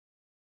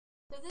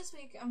So this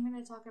week I'm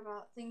going to talk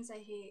about things I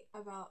hate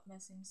about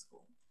missing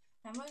school.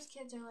 Now most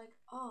kids are like,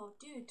 oh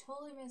dude,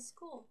 totally miss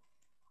school.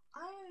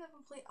 I am the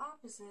complete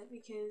opposite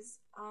because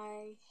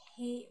I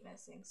hate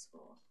missing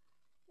school.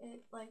 I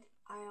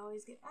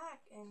always get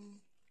back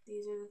and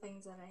these are the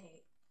things that I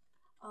hate.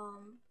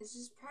 It's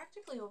just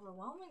practically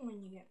overwhelming when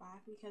you get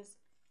back because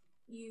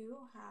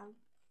you have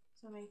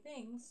so many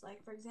things.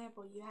 Like for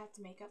example, you have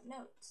to make up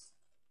notes.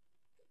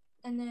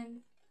 And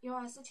then you'll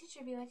ask the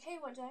teacher, be like, hey,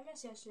 what did I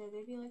miss yesterday?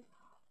 They'd be like,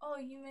 oh,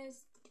 you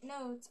missed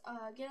notes,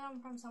 get them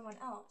from someone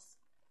else.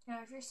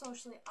 Now, if you're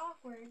socially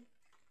awkward,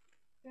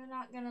 you're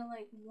not gonna,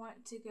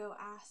 want to go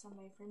ask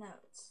somebody for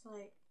notes.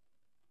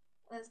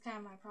 That's kind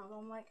of my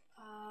problem.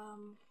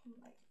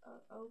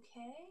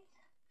 Okay?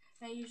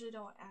 And I usually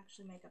don't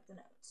actually make up the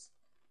notes.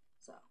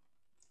 So,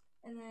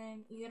 and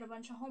then you get a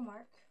bunch of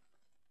homework,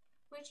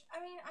 which,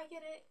 I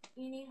get it.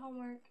 You need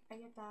homework, I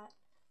get that.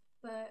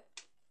 But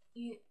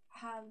you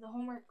have the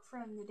homework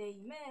from the day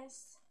you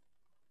missed,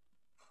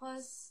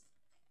 plus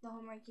the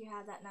homework you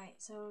had that night,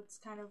 so it's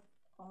kind of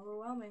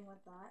overwhelming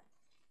with that.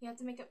 You have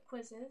to make up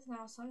quizzes.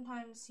 Now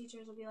sometimes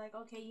teachers will be like,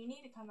 okay, you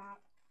need to come out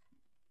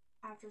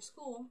after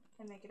school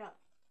and make it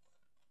up.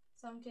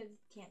 Some kids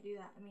can't do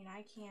that.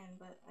 I can,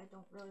 but I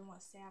don't really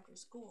want to stay after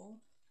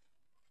school.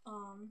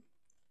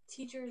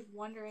 Teachers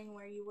wondering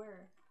where you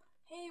were.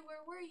 Hey,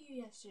 where were you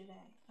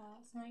yesterday?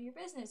 It's none of your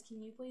business.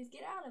 Can you please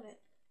get out of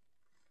it?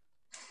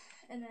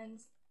 And then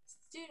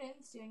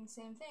students doing the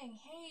same thing.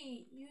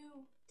 Hey,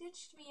 you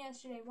ditched me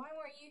yesterday. Why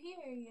weren't you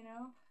here?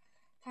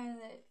 Kind of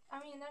that.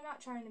 They're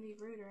not trying to be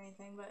rude or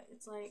anything, but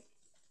it's if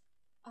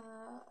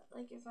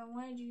I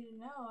wanted you to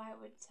know, I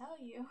would tell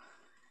you.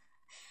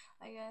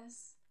 I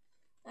guess.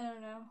 I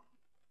don't know.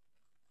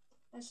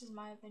 That's just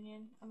my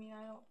opinion. I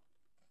don't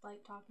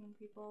like talking to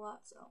people a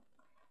lot, so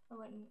I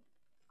wouldn't.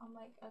 I'm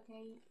like,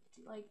 okay,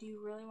 do you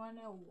really want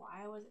to know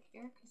why I wasn't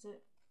here? Because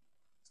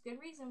it's a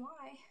good reason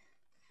why.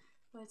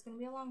 But it's going to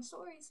be a long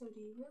story, so do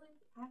you really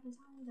have the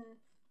time to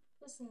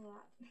listen to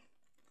that?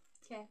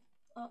 Okay,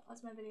 well,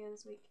 that's my video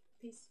this week.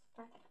 Peace.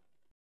 Bye.